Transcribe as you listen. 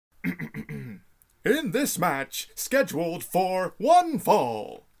In this match, scheduled for one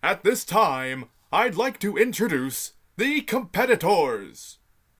fall, at this time, I'd like to introduce the competitors.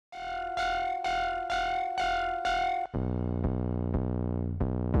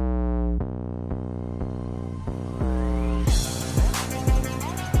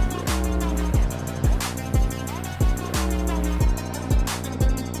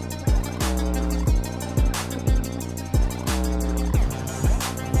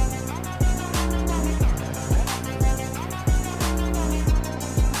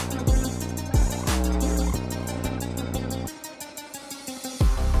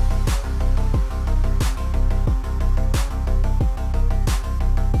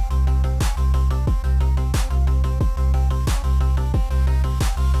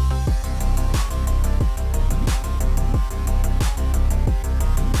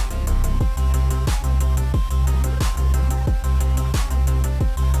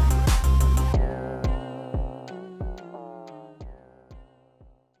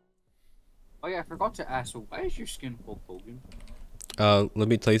 Oh yeah, I forgot to ask, so why is your skin Hulk Hogan? Let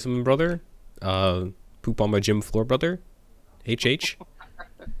me tell you something, brother. Poop on my gym floor, brother. HH.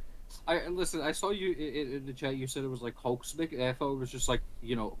 Listen, I saw you in the chat, you said it was like Hulk stick, and I thought it was just like,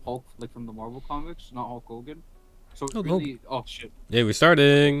 you know, Hulk, like from the Marvel comics, not Hulk Hogan. So it's really, oh shit. Yeah, we're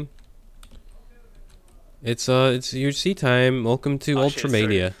starting. It's UHC time. Welcome to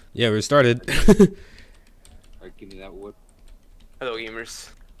UltraMania. Yeah, we're started. Alright, give me that wood. Hello,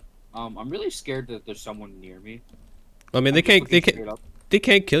 gamers. I'm really scared that there's someone near me. I mean, they can't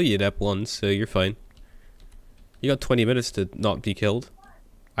kill you that once, so you're fine. You got 20 minutes to not be killed.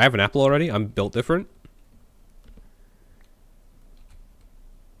 I have an apple already. I'm built different.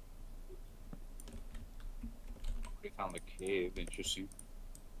 We found the cave, interesting.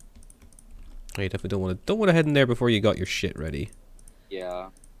 Oh, you definitely don't want to head in there before you got your shit ready. Yeah.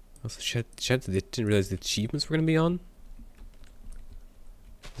 Also, shit, didn't realize the achievements were gonna be on.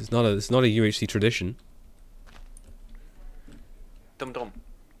 It's not a UHC tradition. Dum.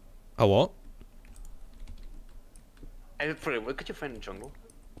 A what? What could you find in the jungle?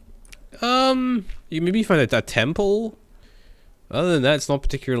 You maybe find a temple. Other than that, it's not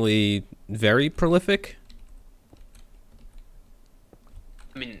particularly very prolific.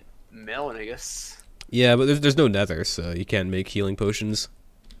 I mean, melon, I guess. Yeah, but there's no nether, so you can't make healing potions.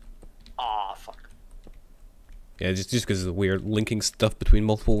 Aw, fuck. Yeah, just because of the weird linking stuff between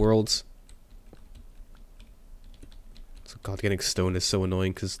multiple worlds. So God, getting stone is so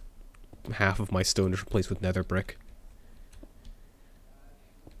annoying because half of my stone is replaced with nether brick.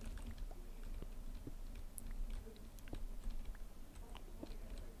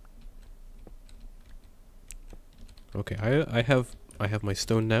 Okay, I have my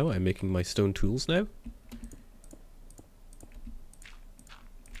stone now. I'm making my stone tools now.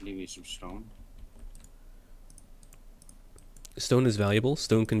 Give me some stone. Stone is valuable.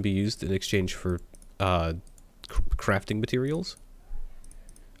 Stone can be used in exchange for crafting materials.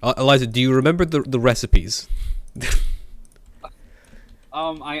 Eliza, do you remember the recipes?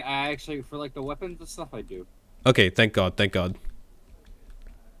 I actually, for like the weapons and stuff, I do. Okay, thank God, thank God.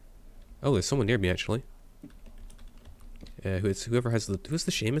 Oh, there's someone near me actually. Whoever has who's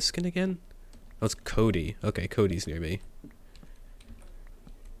the Seamus skin again? Oh, it's Cody. Okay, Cody's near me.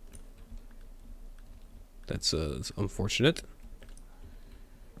 That's it's unfortunate.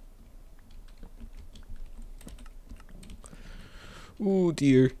 Oh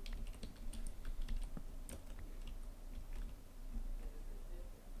dear.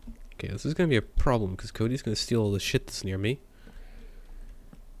 Okay, this is gonna be a problem because Cody's gonna steal all the shit that's near me.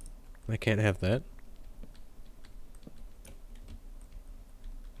 I can't have that.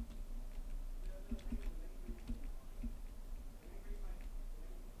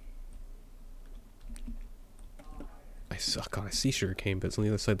 God, I see sugarcane, but it's on the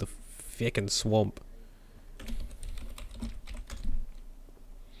other side of the fucking swamp.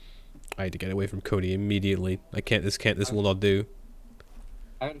 I had to get away from Cody immediately. This will not do.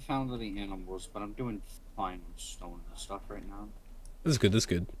 I haven't found any animals, but I'm doing fine with stone and stuff right now. This is good, this is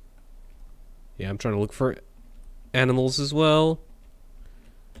good. Yeah, I'm trying to look for animals as well.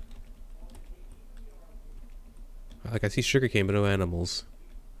 Like, I see sugarcane, but no animals.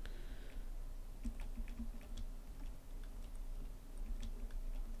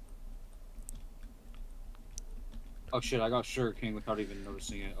 Oh shit, I got sugarcane without even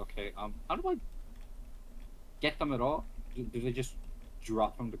noticing it. Okay, how do I get them at all? Do they just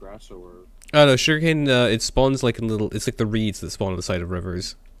drop from the grass or? Oh no, sugarcane, it spawns like in little, it's like the reeds that spawn on the side of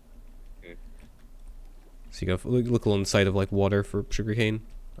rivers. Okay. So you gotta look along the side of like water for sugarcane.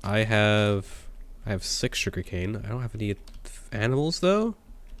 I have 6 sugarcane. I don't have any animals though.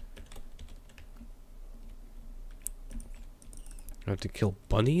 I have to kill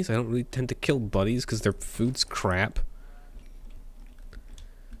bunnies? I don't really tend to kill bunnies because their food's crap.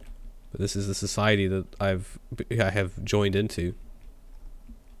 But this is the society that I have joined into.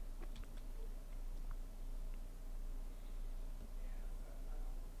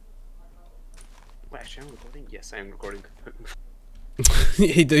 Wait, actually, I'm recording? Yes, I am recording.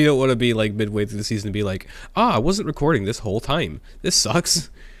 You don't want to be like midway through the season and be like, I wasn't recording this whole time. This sucks.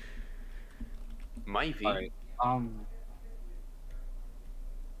 Maybe. Alright,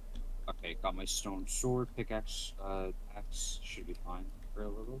 okay, got my stone sword, pickaxe, axe should be fine for a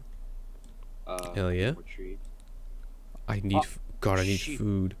little. Hell yeah. more tree. I need, God, I need shit.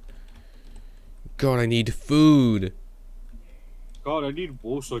 food. God, I need food. God, I need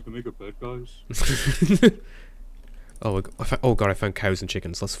wool so I can make a bed, guys. Oh, oh God, I found cows and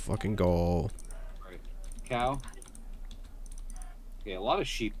chickens. Let's fucking go. Right. Cow. Okay, a lot of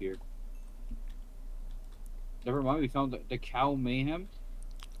sheep here. Never mind, we found the cow mayhem.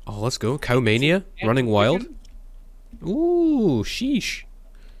 Oh, let's go. Cow mania, And running some wild. chicken. Ooh, sheesh.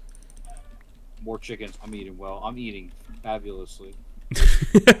 More chickens. I'm eating well. I'm eating fabulously.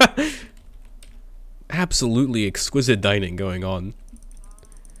 Absolutely exquisite dining going on.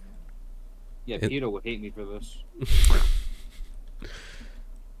 Yeah, Peter would hate me for this.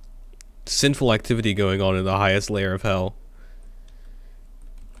 Sinful activity going on in the highest layer of hell.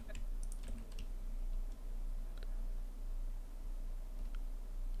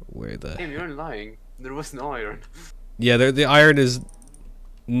 Where the... Damn, you're lying. There was no iron. Yeah, the iron is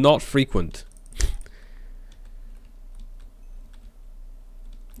not frequent.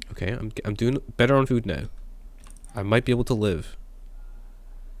 Okay, I'm doing better on food now. I might be able to live.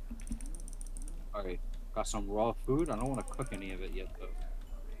 Alright, got some raw food. I don't want to cook any of it yet, though.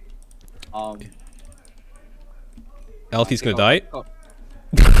 LT's gonna die? Oh.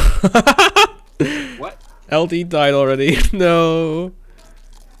 What? LT died already. No.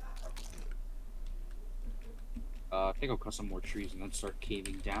 I think I'll cut some more trees and then start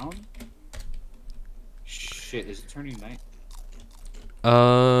caving down. Shit, is it turning night?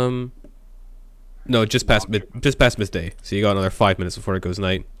 No, just past midday. So you got another 5 minutes before it goes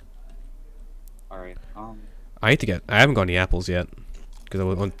night. Alright, I haven't got any apples yet because I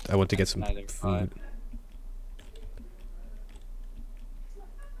want to get some neither. food.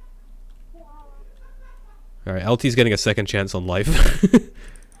 All right, LT's getting a second chance on life.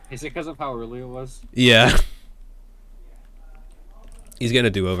 Is it because of how early it was? Yeah. He's getting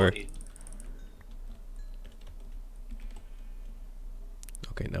a do-over.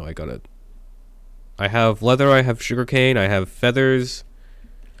 Okay, now I got it. I have leather, I have sugarcane, I have feathers.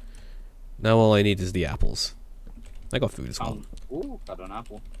 Now all I need is the apples. I got food as well. Ooh, got an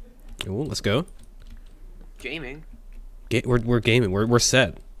apple. Ooh, let's go. Gaming. We're gaming. We're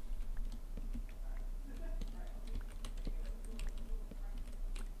set.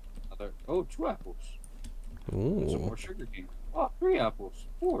 Oh, 2 apples. Some Ooh. more sugar cane. Oh, 3 apples.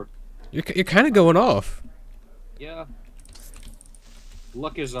 4. You're kind of going off. Yeah.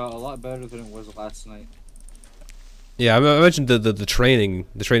 Luck is a lot better than it was last night. Yeah, I imagine the training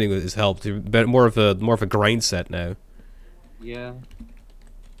has helped. You're more of a grind set now. Yeah.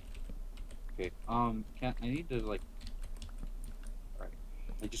 Okay. I need to like. Alright.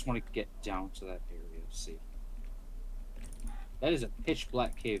 I just want to get down to that area. See. That is a pitch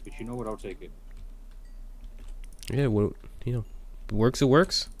black cave, but you know what? I'll take it. Yeah, well, you know, it works. It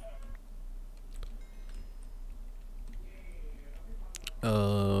works.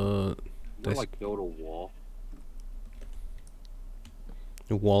 I'll like build a wall.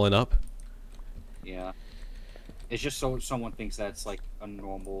 You're walling up. Yeah. It's just so someone thinks that's like a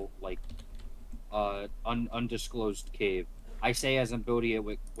normal, like, undisclosed cave. I say as I'm building it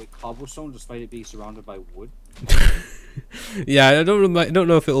with cobblestone, despite it being surrounded by wood. Yeah, I don't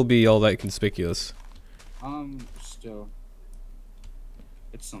know if it'll be all that conspicuous. Still,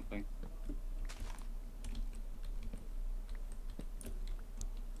 it's something.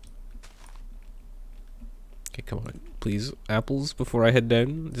 Okay, come on, please, apples before I head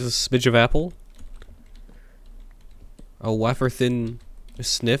down. Just a smidge of apple. A wafer thin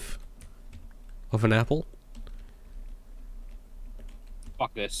sniff of an apple.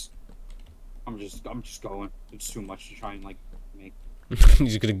 Fuck this. I'm just going. It's too much to try and like make. You're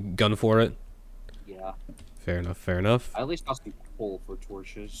just gonna gun for it. Yeah. Fair enough. Fair enough. I at least got some coal for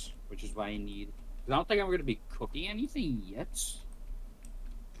torches, which is what I need. 'Cause I don't think I'm gonna be cooking anything yet.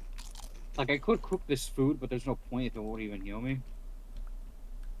 Like I could cook this food, but there's no point if it won't even heal me.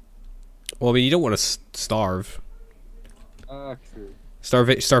 Well, I mean, you don't want to starve. True.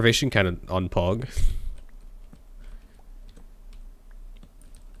 Starvation kind of on Pog.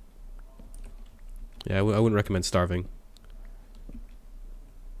 Yeah, I wouldn't recommend starving.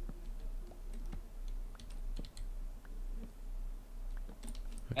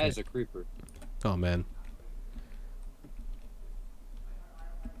 That is a creeper. Oh man.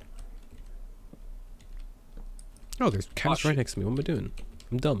 Oh, there's cows right shit. next to me. What am I doing?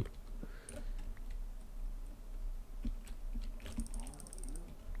 I'm dumb.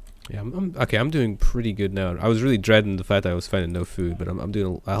 Yeah, I'm okay. I'm doing pretty good now. I was really dreading the fact that I was finding no food, but I'm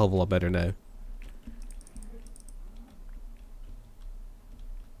doing a hell of a lot better now.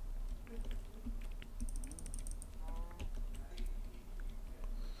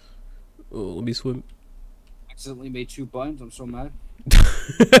 Oh, let me swim. Accidentally made 2 buttons. I'm so mad.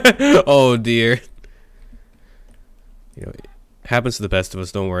 Oh dear. You know, it happens to the best of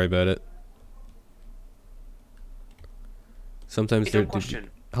us. Don't worry about it. Sometimes Hey, they're. dumb question.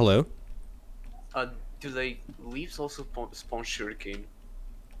 Hello. Do the leaves also spawn sugarcane?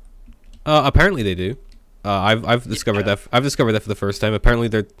 Apparently they do. I've discovered that. I've discovered that for the first time. Apparently,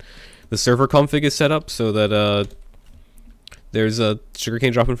 the server config is set up so that there's a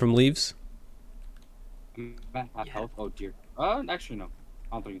sugarcane dropping from leaves. I'm at half health. Oh dear. Actually no.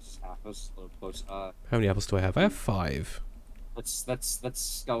 I don't think it's half. That's a little close. How many apples do I have? I have 5. That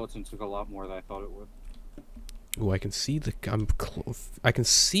skeleton took a lot more than I thought it would. Oh, I can see the. I can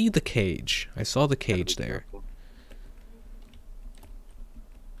see the cage. I saw the cage there. Careful.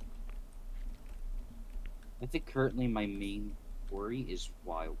 I think currently my main worry is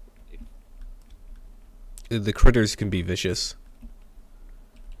wild. The critters can be vicious.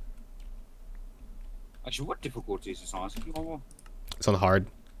 Actually, what difficulty is this on? Is it normal? It's on hard.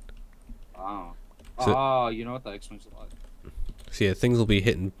 Oh. So- You know what? That explains a lot. So yeah, things will be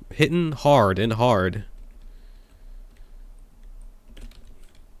hitting hard and hard.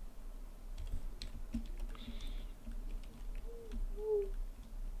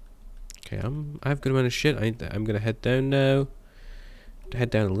 Okay, I have a good amount of shit. I'm gonna head down now. Head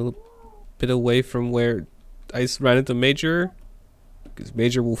down a little bit away from where I ran into Major, because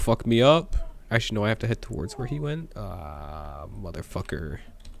Major will fuck me up. Actually, no, I have to head towards where he went. Ah, motherfucker.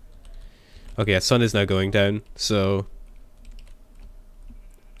 Okay, yeah, sun is now going down. So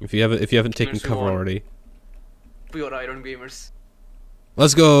if you haven't taken Gamers, we cover won. already, We are Iron Gamers.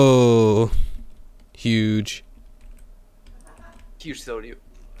 let's go. Huge. Huge W.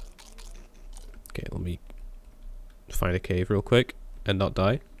 Okay, let me find a cave real quick and not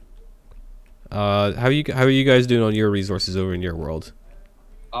die. How are you guys doing on your resources over in your world?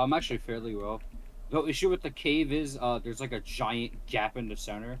 I'm actually fairly well. The issue with the cave is there's like a giant gap in the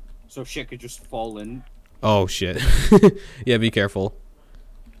center, so shit could just fall in. Oh shit. Yeah, be careful.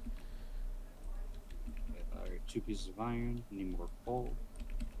 Alright, 2 pieces of iron. Need more coal.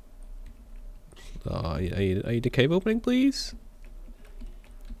 I need a cave opening, please.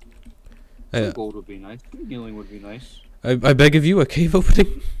 Some gold would be nice. Healing would be nice. I beg of you, a cave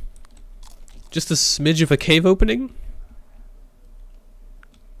opening. Just a smidge of a cave opening.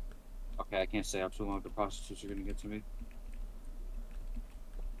 Okay, I can't stay up too long. The prostitutes are gonna get to me.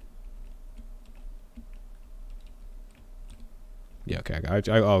 Yeah, okay.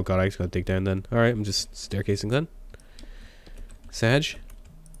 Oh god, I just gotta dig down then. All right, I'm just staircasing then. Sag.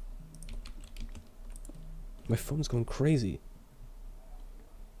 My phone's going crazy.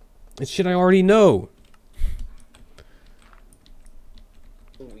 It's shit I already know.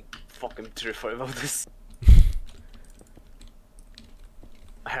 I'm fucking terrified about this.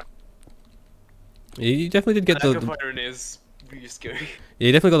 You definitely did get Lack the. of iron is really scary. Yeah,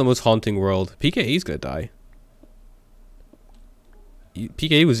 you definitely got the most haunting world. PKE's gonna die.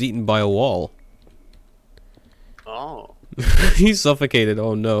 PKE was eaten by a wall. Oh. He's suffocated.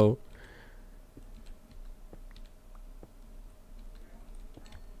 Oh no.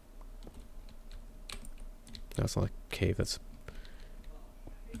 That's not a cave. That's.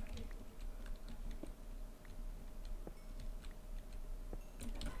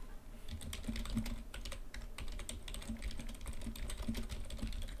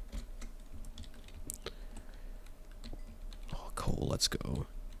 Oh, coal. Let's go.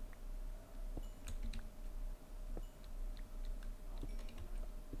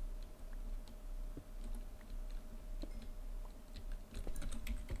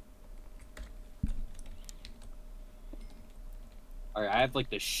 Alright, I have like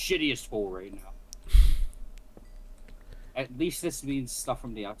the shittiest hole right now. At least this means stuff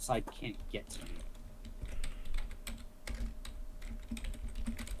from the outside can't get to me.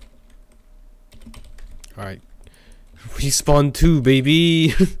 All right. Respawn 2,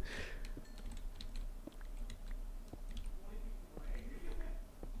 baby.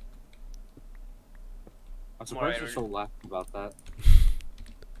 I'm surprised you're iron. so lax about that.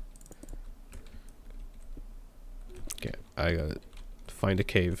 Okay, I gotta find a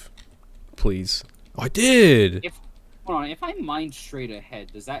cave, please. Oh, I did. Hold on, if I mine straight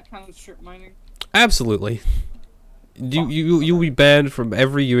ahead, does that count as strip mining? Absolutely. You'll be banned from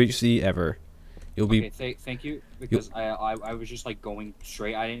every UHC ever. You'll be. Okay, thank you, because I was just like going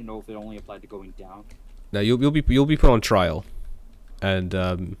straight. I didn't know if it only applied to going down. No, you'll be put on trial,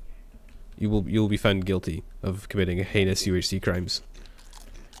 and you'll be found guilty of committing heinous UHC crimes.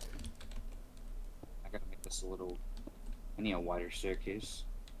 I gotta make this a little. I need a wider staircase.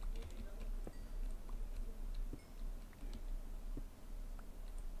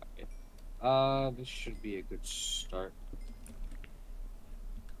 Okay. This should be a good start.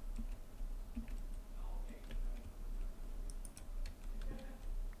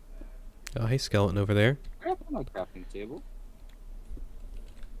 Oh, hey, skeleton over there. I have my crafting table.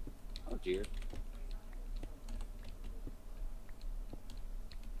 Oh dear.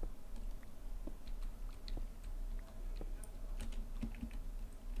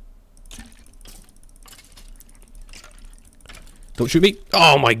 Don't shoot me!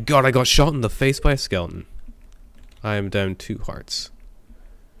 Oh my god, I got shot in the face by a skeleton. I am down 2 hearts.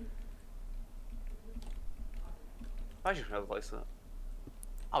 I just realized that.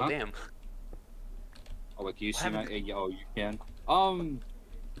 Oh Huh? damn. Oh wait, can you see my? happened? Oh, you can.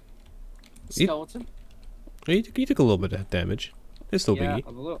 Skeleton. You took a little bit of damage. It's no Yeah, biggie.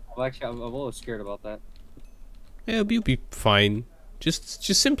 I'm a little scared about that. Yeah, you'll be fine. Just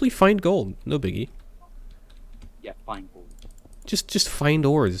simply find gold. No biggie. Yeah, fine gold. Just find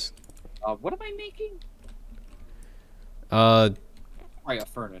ores. What am I making? Hey, Right, a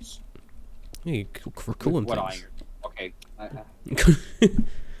furnace. for cooling What things. iron? Okay.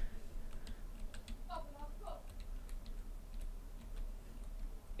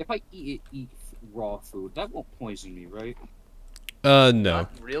 If I eat raw food, that won't poison me, right? No.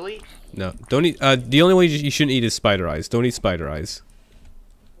 Not really? No. Don't eat. The only way you shouldn't eat is spider eyes. Don't eat spider eyes.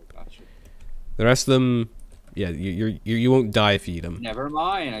 Oh, gotcha. The rest of them, yeah, you won't die if you eat them. Never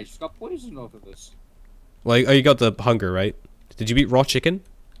mind. I just got poisoned off of this. Well, you got the hunger, right? Did you eat raw chicken?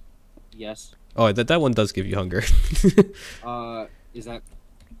 Yes. Oh, that one does give you hunger. Is that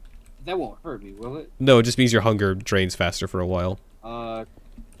won't hurt me, will it? No, it just means your hunger drains faster for a while.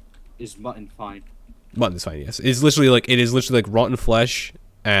 Is mutton fine? Mutton's fine, yes. It is literally like rotten flesh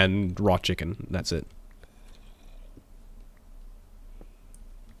and raw chicken. That's it.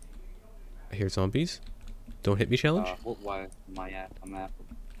 I hear zombies. Don't hit me challenge. Why am I at? I'm at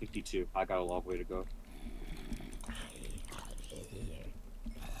 52. I got a long way to go.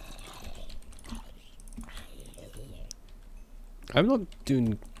 I'm not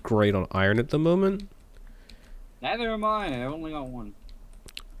doing great on iron at the moment. Neither am I. I only got one.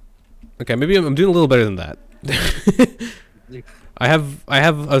 Okay, maybe I'm doing a little better than that. I have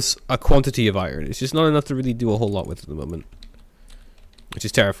a quantity of iron. It's just not enough to really do a whole lot with at the moment, which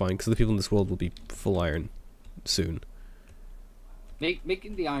is terrifying because the people in this world will be full iron soon.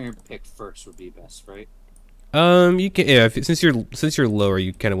 Making the iron pick first would be best, right? You can, yeah. Since you're lower,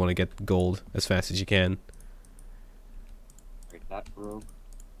 you kind of want to get gold as fast as you can. Right, that broke.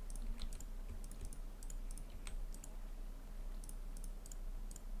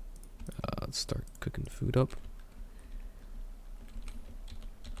 Let's start cooking food up.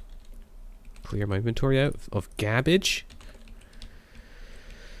 Clear my inventory out of garbage.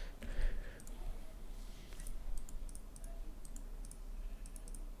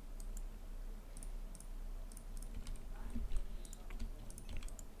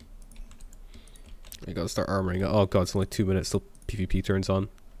 I gotta start armoring. Oh god, it's only 2 minutes till PvP turns on.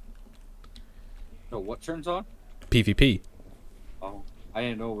 No, what turns on? PvP. Oh, I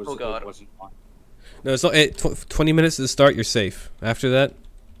didn't know it was. Oh, God. It wasn't on. No, it's not. 20 minutes at the start, you're safe. After that,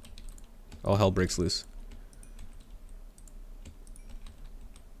 all hell breaks loose.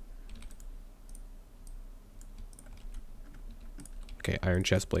 Okay, iron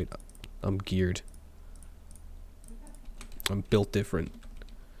chestplate. I'm geared. I'm built different.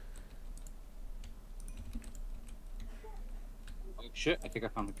 Oh shit! I think I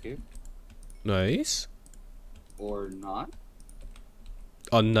found a cave. Nice. Or not?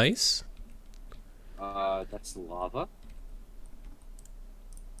 Nice. That's lava.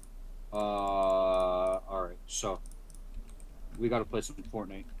 Alright, so we gotta play some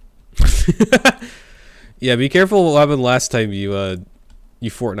Fortnite. Yeah, be careful what happened last time you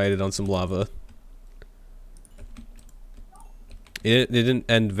Fortnited on some lava. It didn't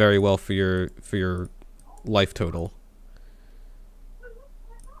end very well for your life total.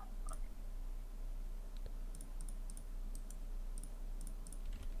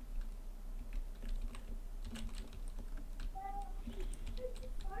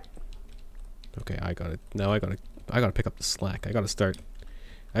 Okay, I gotta pick up the slack. I gotta start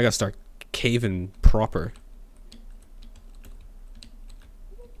caving proper.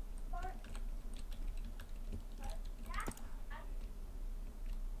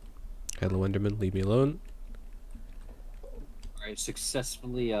 Hello, Enderman. Leave me alone. Alright,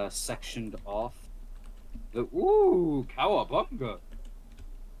 successfully sectioned off the cowabunga.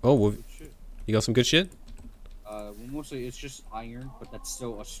 Oh, well, Good shit. you got some good shit? Well, mostly it's just iron, but that's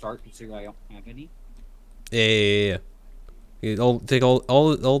still a start considering I don't have any. Yeah. Take all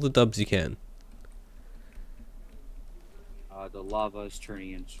the dubs you can. The lava is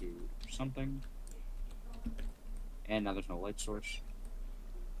turning into something. And now there's no light source.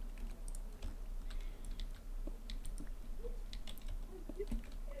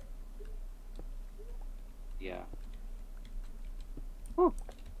 Yeah. Whew.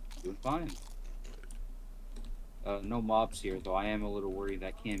 Doing fine. No mobs here, though I am a little worried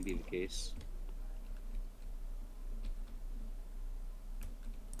that can be the case.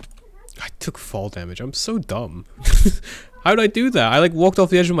 I took fall damage. I'm so dumb. How did I do that? I like walked off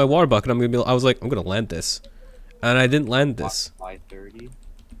the edge of my water bucket. I was like, I'm gonna land this, and I didn't land this. 530.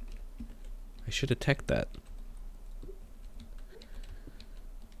 I should have teched that.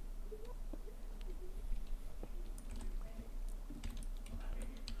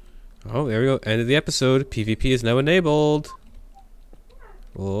 Oh, there we go. End of the episode. PvP is now enabled.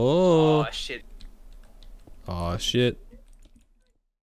 Oh. Oh shit. Aw, shit.